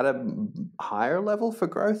 At a higher level for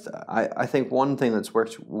growth, I think one thing that's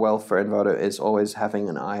worked well for Envato is always having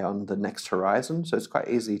an eye on the next horizon. So it's quite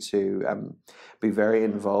easy to be very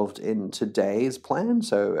involved in today's plan.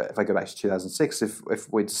 So if I go back to 2006,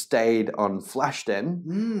 if we'd stayed on Flashden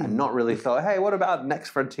and not really thought, hey, what about next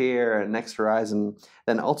frontier and next horizon,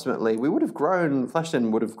 then ultimately we would have grown,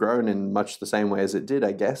 Flashden would have grown in much the same way as it did,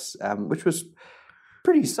 I guess, which was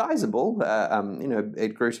pretty sizable.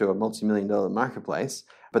 It grew to a multi-million-dollar marketplace,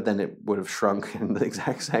 but then it would have shrunk in the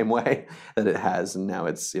exact same way that it has, and now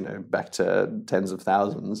it's back to tens of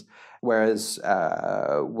thousands. Whereas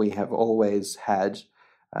we have always had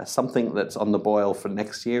something that's on the boil for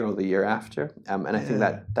next year or the year after, and I think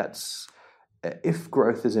that's if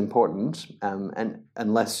growth is important, and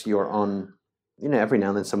unless you're on, every now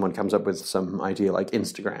and then someone comes up with some idea like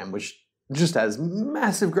Instagram, which just has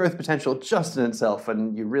massive growth potential just in itself,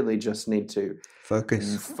 and you really just need to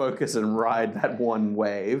focus and ride that one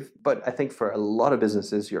wave. But I think for a lot of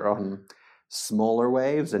businesses, you're on smaller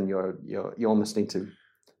waves, and you almost need to.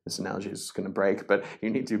 This analogy is going to break, but you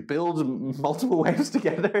need to build multiple waves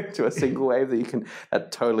together to a single wave that you can.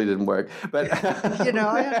 That totally didn't work, but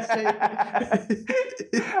I understand.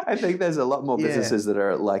 I think there's a lot more businesses that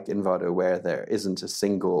are like Envato, where there isn't a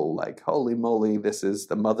single holy moly, this is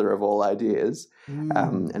the mother of all ideas,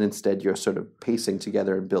 and instead you're sort of piecing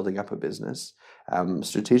together and building up a business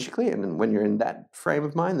strategically. And when you're in that frame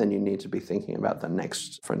of mind, then you need to be thinking about the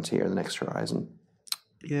next frontier, the next horizon.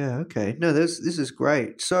 Yeah, okay. No, this is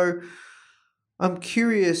great. So I'm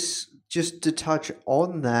curious, just to touch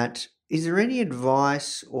on that, is there any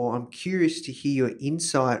advice, or I'm curious to hear your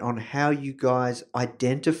insight on how you guys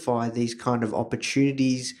identify these kind of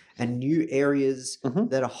opportunities and new areas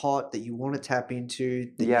that are hot that you want to tap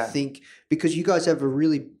into, that you think, because you guys have a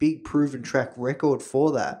really big proven track record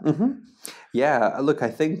for that. Yeah, look,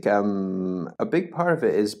 I think a big part of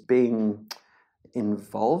it is being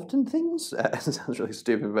involved in things. It sounds really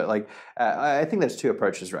stupid, but I think there's two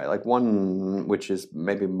approaches, right? One which is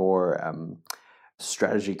maybe more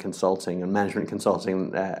strategy consulting and management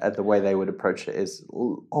consulting. The way they would approach it is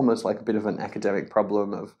almost like a bit of an academic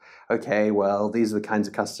problem of, okay, well, these are the kinds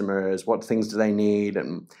of customers, what things do they need,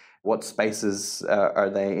 and what spaces are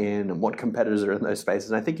they in, and what competitors are in those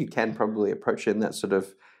spaces. And I think you can probably approach it in that sort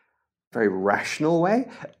of very rational way.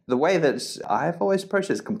 The way that I've always approached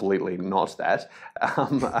it is completely not that.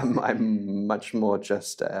 I'm much more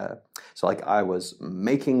just, I was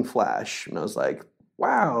making Flash, and I was like,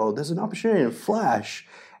 wow, there's an opportunity in Flash.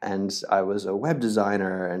 And I was a web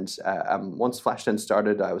designer, and once Flashden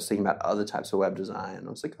started, I was thinking about other types of web design. And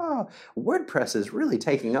I was like, oh, WordPress is really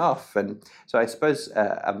taking off. And so I suppose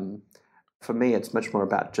for me, it's much more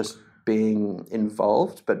about just being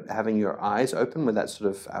involved, but having your eyes open with that sort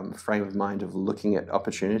of frame of mind of looking at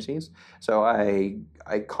opportunities. So I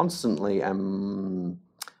constantly am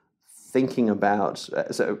thinking about,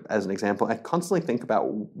 so as an example, I constantly think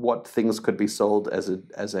about what things could be sold as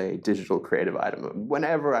a digital creative item.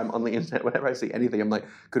 Whenever I'm on the internet, whenever I see anything, I'm like,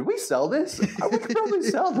 could we sell this? Oh, we could probably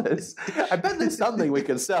sell this. I bet there's something we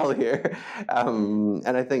can sell here. And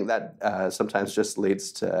I think that sometimes just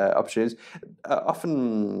leads to opportunities.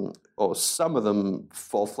 Often, or some of them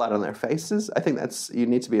fall flat on their faces. I think you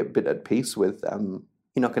need to be a bit at peace with,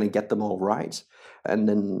 you're not going to get them all right. And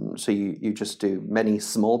then, so you just do many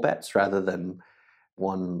small bets rather than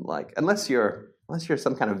one, unless you're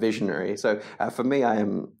some kind of visionary. So for me, I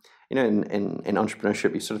am, in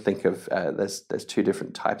entrepreneurship, you sort of think of, there's two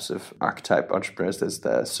different types of archetype entrepreneurs. There's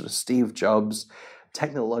the sort of Steve Jobs,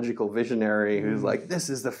 technological visionary, who's like, this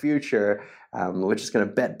is the future. We're just going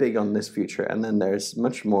to bet big on this future. And then there's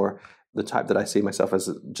much more the type that I see myself as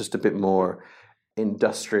just a bit more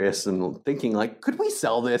industrious and thinking could we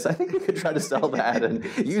sell this? I think we could try to sell that and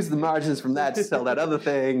use the margins from that to sell that other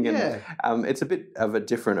thing. And it's a bit of a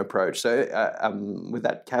different approach. So with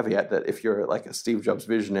that caveat that if you're like a Steve Jobs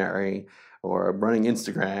visionary or running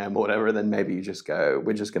Instagram or whatever, then maybe you just go,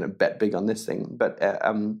 we're just going to bet big on this thing. But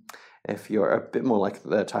if you're a bit more like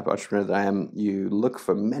the type of entrepreneur that I am, you look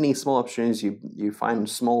for many small opportunities, you find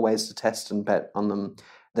small ways to test and bet on them,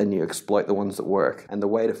 then you exploit the ones that work. And the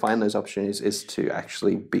way to find those opportunities is to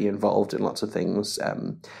actually be involved in lots of things.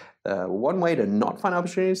 One way to not find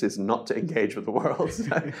opportunities is not to engage with the world.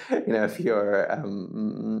 So, if you're,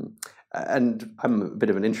 and I'm a bit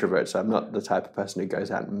of an introvert, so I'm not the type of person who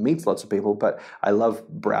goes out and meets lots of people, but I love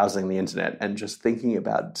browsing the internet and just thinking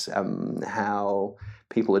about how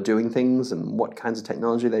people are doing things and what kinds of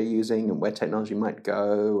technology they're using and where technology might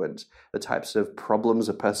go and the types of problems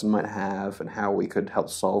a person might have and how we could help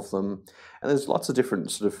solve them. And there's lots of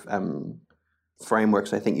different sort of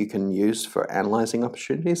frameworks I think you can use for analyzing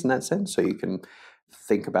opportunities in that sense. So you can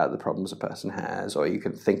think about the problems a person has, or you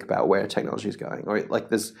can think about where technology is going, or like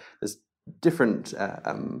there's different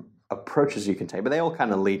approaches you can take, but they all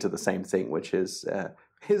kind of lead to the same thing, which is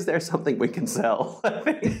there something we can sell? I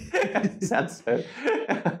think it sounds so.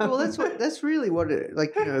 Well, that's really what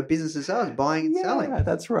businesses are, is buying and selling. Yeah,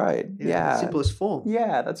 that's right. Yeah, the simplest form.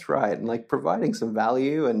 Yeah, that's right. And like providing some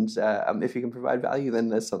value, and if you can provide value, then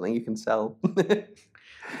there's something you can sell.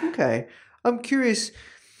 Okay, I'm curious.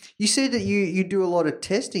 You said that you do a lot of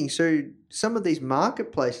testing. So some of these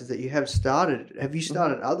marketplaces that you have started, have you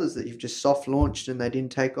started others that you've just soft launched and they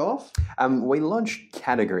didn't take off? We launch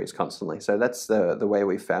categories constantly. So that's the way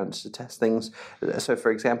we found to test things. So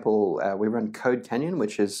for example, we run Code Canyon,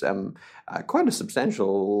 which is quite a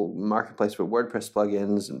substantial marketplace for WordPress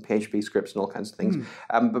plugins and PHP scripts and all kinds of things.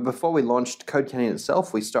 But before we launched Code Canyon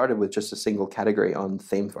itself, we started with just a single category on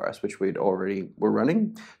ThemeForest, which we'd already were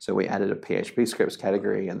running. So we added a PHP scripts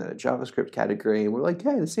category and then a JavaScript category. And we're like,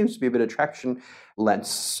 hey, there seems to be a bit of traction.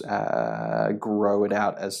 Let's grow it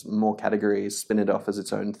out as more categories, spin it off as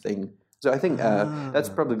its own thing. So I think that's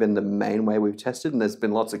probably been the main way we've tested. And there's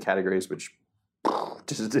been lots of categories which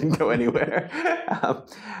just didn't go anywhere.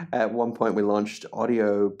 At one point, we launched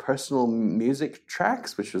audio personal music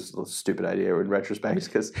tracks, which was a stupid idea in retrospect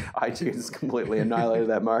because iTunes completely annihilated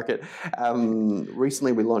that market.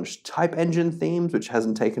 Recently, we launched type engine themes, which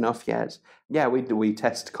hasn't taken off yet. Yeah, we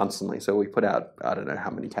test constantly. So we put out, I don't know how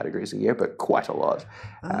many categories a year, but quite a lot,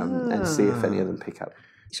 and see if any of them pick up.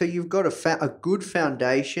 So you've got a good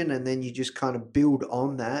foundation, and then you just kind of build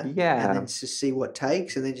on that, yeah, and then to see what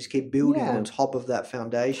takes, and then just keep building on top of that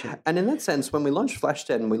foundation. And in that sense, when we launched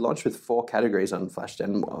FlashDen, we launched with 4 categories on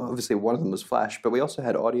FlashDen. Obviously, one of them was Flash, but we also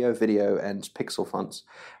had audio, video, and pixel fonts.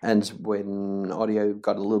 And when audio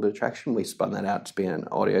got a little bit of traction, we spun that out to be an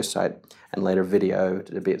audio site, and later video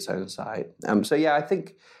to be its own site. So yeah, I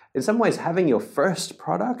think in some ways having your first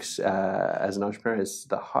product as an entrepreneur is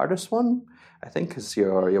the hardest one. I think because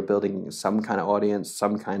you're building some kind of audience,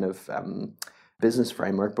 some kind of business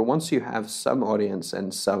framework. But once you have some audience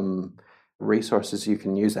and some resources, you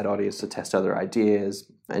can use that audience to test other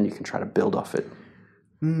ideas, and you can try to build off it.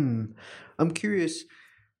 I'm curious,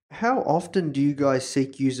 how often do you guys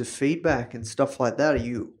seek user feedback and stuff like that? Are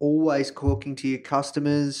you always talking to your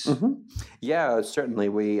customers? Yeah, certainly.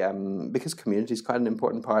 We because community is quite an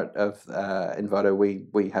important part of Envato.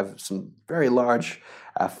 We have some very large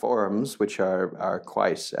forums which are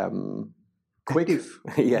quite quick. Active.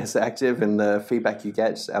 Yes, active, and the feedback you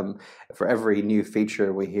get for every new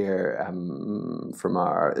feature we hear from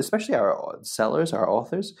especially our sellers, our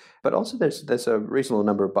authors, but also there's a reasonable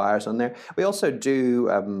number of buyers on there. We also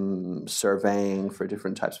do surveying for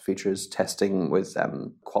different types of features, testing with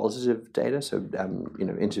qualitative data, so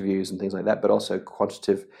interviews and things like that, but also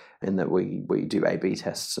quantitative in that we do A/B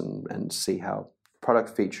tests and see how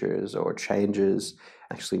product features or changes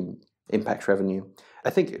actually impact revenue. I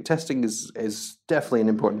think testing is definitely an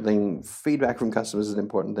important thing. Feedback from customers is an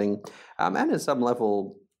important thing. And at some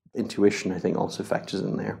level, intuition, I think, also factors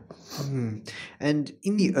in there. And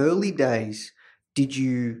in the early days, did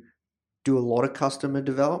you do a lot of customer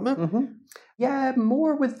development? Yeah,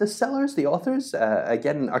 more with the sellers, the authors.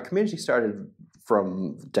 Again, our community started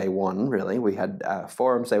from day one, really. We had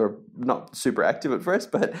forums. They were not super active at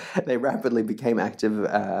first, but they rapidly became active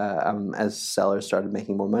as sellers started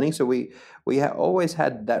making more money. So we always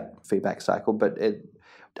had that feedback cycle, but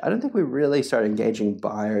I don't think we really started engaging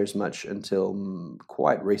buyers much until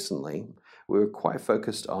quite recently. We were quite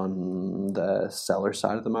focused on the seller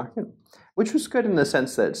side of the market, which was good in the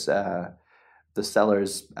sense that the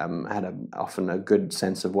sellers had often a good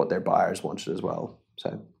sense of what their buyers wanted as well.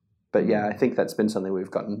 So. But yeah, I think that's been something we've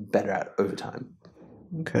gotten better at over time.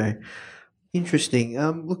 Okay. Interesting.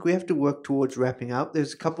 Look, we have to work towards wrapping up.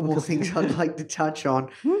 There's a couple more things I'd like to touch on.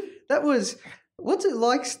 What's it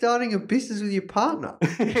like starting a business with your partner?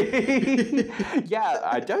 Yeah,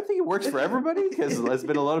 I don't think it works for everybody because there's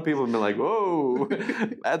been a lot of people who've been like, whoa,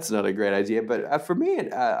 that's not a great idea. But for me,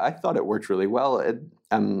 I thought it worked really well.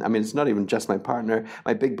 It's not even just my partner.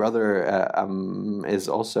 My big brother is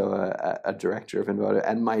also a director of Envato,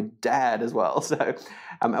 and my dad as well. So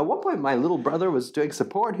at one point, my little brother was doing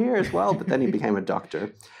support here as well, but then he became a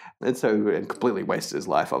doctor. And so it completely wasted his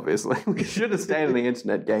life, obviously. We should have stayed in the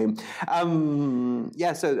internet game.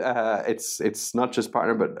 It's not just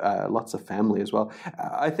partner, but lots of family as well.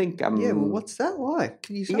 I think... what's that like?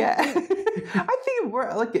 Can you say? Yeah. I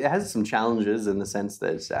think it has some challenges in the sense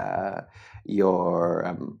that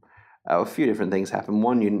a few different things happen.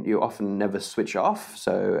 One, you often never switch off.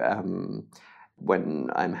 So when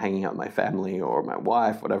I'm hanging out with my family or my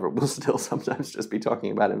wife, whatever, we'll still sometimes just be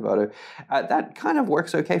talking about Envato. That kind of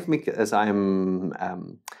works okay for me as I'm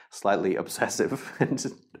slightly obsessive and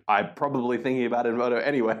I'm probably thinking about Envato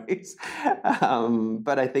anyways.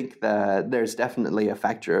 But I think that there's definitely a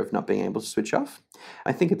factor of not being able to switch off.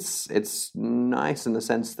 I think it's nice in the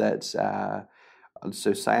sense that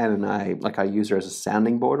so Cyan and I use her as a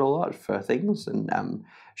sounding board a lot for things, and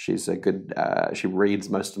she's a good, she reads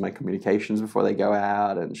most of my communications before they go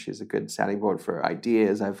out, and she's a good sounding board for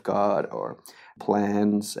ideas I've got or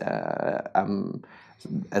plans.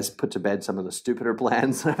 Has put to bed some of the stupider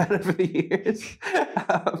plans I've had over the years.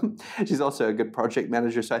 She's also a good project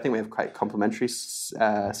manager, so I think we have quite complementary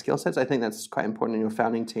skill sets. I think that's quite important in your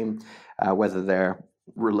founding team, whether they're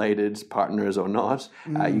related partners or not.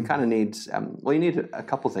 You kind of need, you need a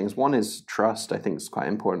couple things. One is trust. I think is quite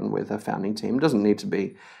important with a founding team. It doesn't need to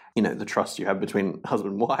be, the trust you have between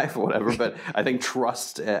husband and wife or whatever, but I think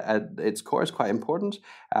trust at its core is quite important.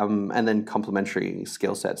 And then complementary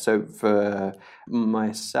skill sets. So for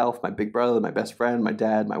myself, my big brother, my best friend, my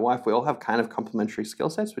dad, my wife, we all have kind of complementary skill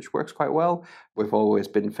sets, which works quite well. We've always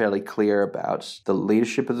been fairly clear about the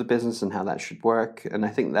leadership of the business and how that should work. And I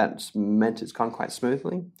think that's meant it's gone quite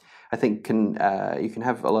smoothly. I think you can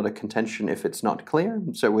have a lot of contention if it's not clear.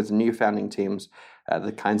 So with new founding teams,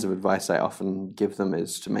 the kinds of advice I often give them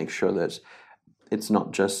is to make sure that it's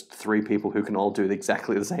not just three people who can all do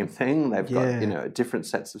exactly the same thing. They've got different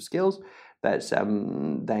sets of skills, that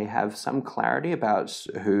they have some clarity about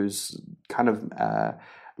who's kind of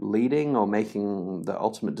leading or making the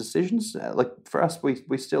ultimate decisions. Like for us,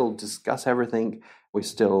 we still discuss everything. We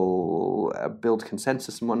still build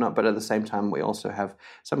consensus and whatnot, but at the same time, we also have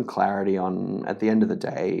some clarity on, at the end of the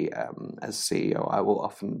day, as CEO, I will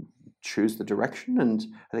often choose the direction, and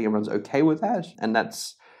I think everyone's okay with that, and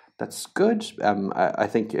that's good. I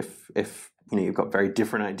think if you've got very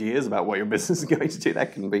different ideas about what your business is going to do,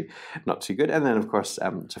 that can be not too good. And then, of course,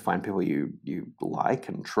 to find people you like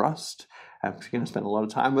and trust. If you're going to spend a lot of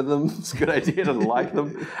time with them, it's a good idea to like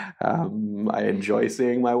them. I enjoy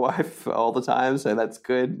seeing my wife all the time, so that's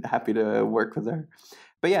good. Happy to work with her.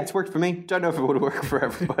 But yeah, it's worked for me. Don't know if it would work for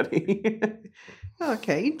everybody.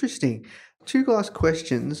 Okay, interesting. Two last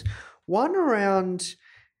questions. One around,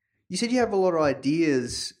 you said you have a lot of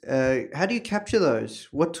ideas. How do you capture those?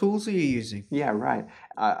 What tools are you using? Yeah, right.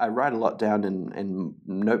 I write a lot down in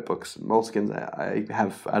notebooks, moleskins. I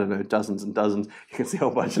have, dozens and dozens. You can see a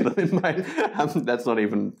whole bunch of them in my, that's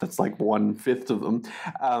like 1/5 of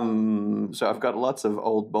them. So I've got lots of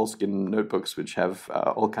old moleskin notebooks which have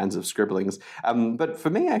all kinds of scribblings. But for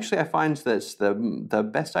me, actually, I find that the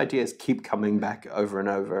best ideas keep coming back over and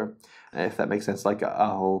over, if that makes sense. Like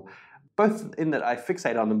both in that I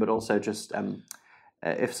fixate on them, but also just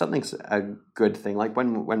if something's a good thing, like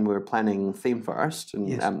when we were planning Theme First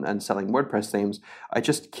and selling WordPress themes, I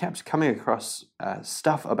just kept coming across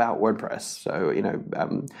stuff about WordPress. So,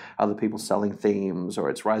 other people selling themes, or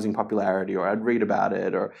its rising popularity, or I'd read about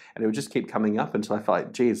it, and it would just keep coming up until I felt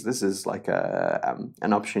like, geez, this is like an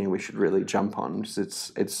opportunity we should really jump on,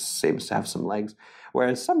 because it seems to have some legs.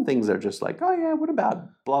 Whereas some things are just like, oh yeah, what about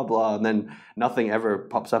blah, blah, and then nothing ever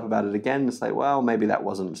pops up about it again. It's like, well, maybe that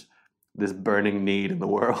wasn't this burning need in the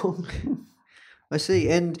world. I see.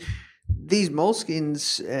 And these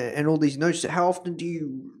moleskins and all these notes, how often do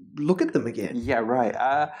you look at them again? Yeah, right.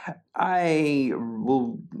 I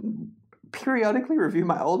will periodically review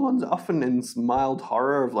my old ones, often in mild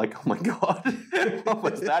horror of like, oh my God, what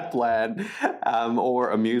was that plan?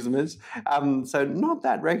 Or amusement. So not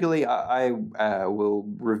that regularly. I will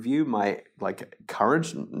review my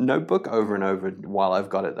current notebook over and over while I've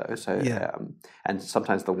got it though. So and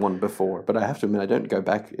sometimes the one before. But I have to admit, I don't go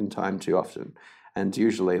back in time too often. And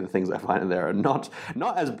usually the things I find in there are not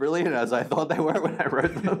as brilliant as I thought they were when I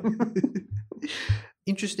wrote them.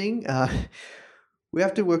 Interesting. We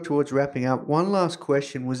have to work towards wrapping up. One last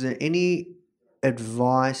question. Was there any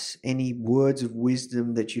advice, any words of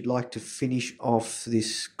wisdom that you'd like to finish off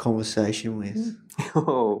this conversation with?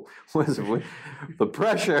 Oh, the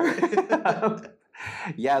pressure.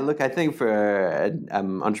 Yeah, look, I think for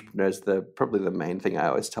entrepreneurs, probably the main thing I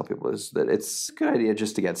always tell people is that it's a good idea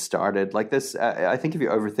just to get started. Like this, I think if you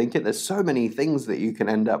overthink it, there's so many things that you can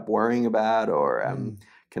end up worrying about or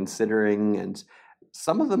considering, and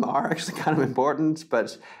some of them are actually kind of important,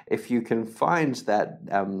 but if you can find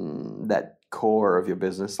that core of your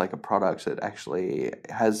business, like a product that actually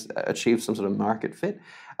has achieved some sort of market fit,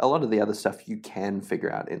 a lot of the other stuff you can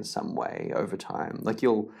figure out in some way over time. Like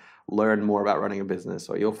you'll learn more about running a business,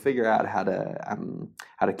 or you'll figure out how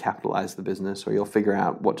to capitalize the business, or you'll figure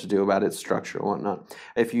out what to do about its structure or whatnot.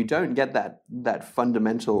 If you don't get that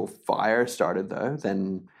fundamental fire started, though,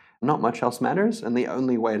 then not much else matters, and the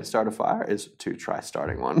only way to start a fire is to try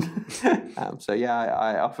starting one. So yeah,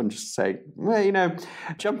 I often just say, well,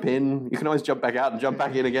 jump in. You can always jump back out and jump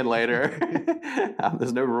back in again later.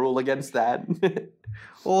 There's no rule against that.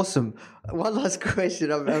 Awesome. One last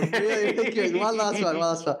question. I'm really curious. One last one.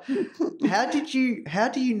 How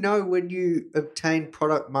do you know when you obtain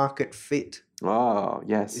product market fit? Oh,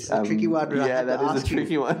 yes. It's a tricky one. Yeah, that is a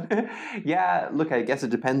tricky one. Yeah, look, I guess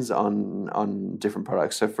it depends on different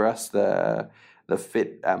products. So for us, the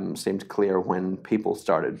fit seemed clear when people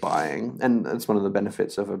started buying. And that's one of the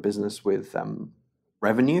benefits of a business with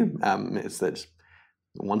revenue, is that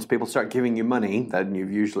once people start giving you money, then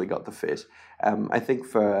you've usually got the fit. I think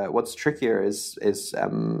for what's trickier is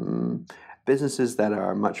businesses that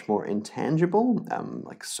are much more intangible,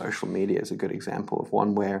 like social media is a good example of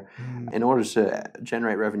one where in order to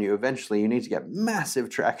generate revenue, eventually you need to get massive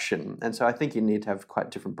traction. And so I think you need to have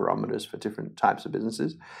quite different barometers for different types of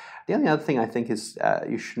businesses. The only other thing I think is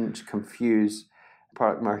you shouldn't confuse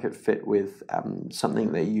product market fit with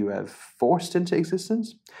something that you have forced into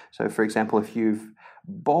existence. So for example, if you've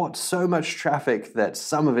bought so much traffic that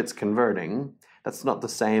some of it's converting, that's not the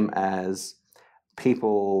same as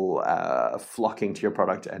people flocking to your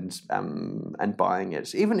product and buying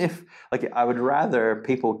it. Even if, like, I would rather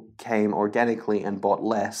people came organically and bought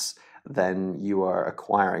less than you are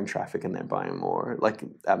acquiring traffic and they're buying more. Like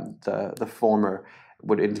the former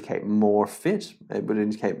would indicate more fit. It would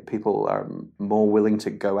indicate people are more willing to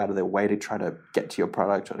go out of their way to try to get to your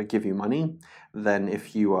product or to give you money than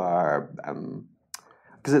if you are...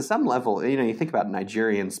 Because at some level, you think about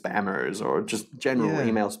Nigerian spammers or just general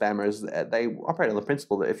email spammers, they operate on the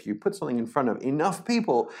principle that if you put something in front of enough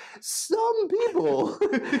people, some people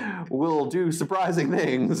will do surprising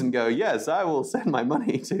things and go, yes, I will send my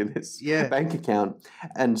money to this bank account.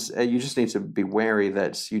 And you just need to be wary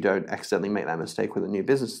that you don't accidentally make that mistake with a new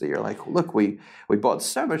business that you're like, look, we bought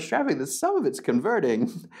so much traffic that some of it's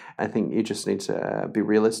converting. I think you just need to be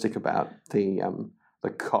realistic about the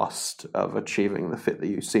cost of achieving the fit that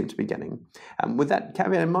you seem to be getting. With that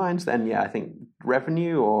caveat in mind, then I think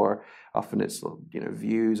revenue, or often it's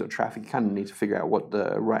views or traffic, you kind of need to figure out what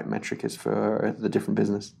the right metric is for the different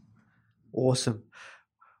business. Awesome.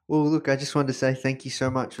 Well, look, I just wanted to say thank you so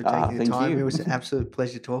much for taking the time. It was an absolute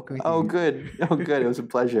pleasure talking with you. Good. It was a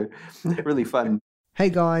pleasure. Really fun. Hey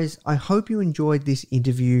guys, I hope you enjoyed this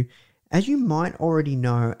interview. As you might already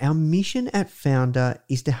know, our mission at Founder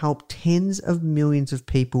is to help tens of millions of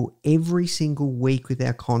people every single week with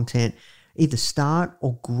our content, either start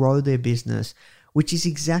or grow their business, which is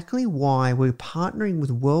exactly why we're partnering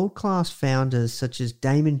with world-class founders such as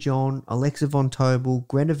Damon John, Alexa Von Tobel,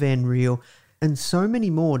 Greta Van Riel, and so many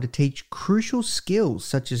more to teach crucial skills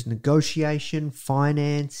such as negotiation,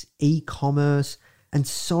 finance, e-commerce, and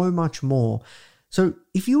so much more. So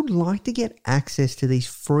if you'd like to get access to these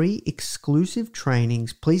free exclusive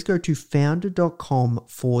trainings, please go to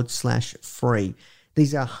founder.com/free.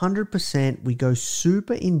 These are 100%. We go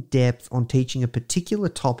super in depth on teaching a particular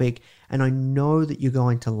topic, and I know that you're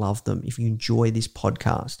going to love them if you enjoy this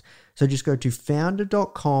podcast. So just go to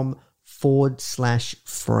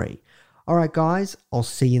founder.com/free. All right, guys, I'll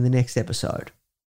see you in the next episode.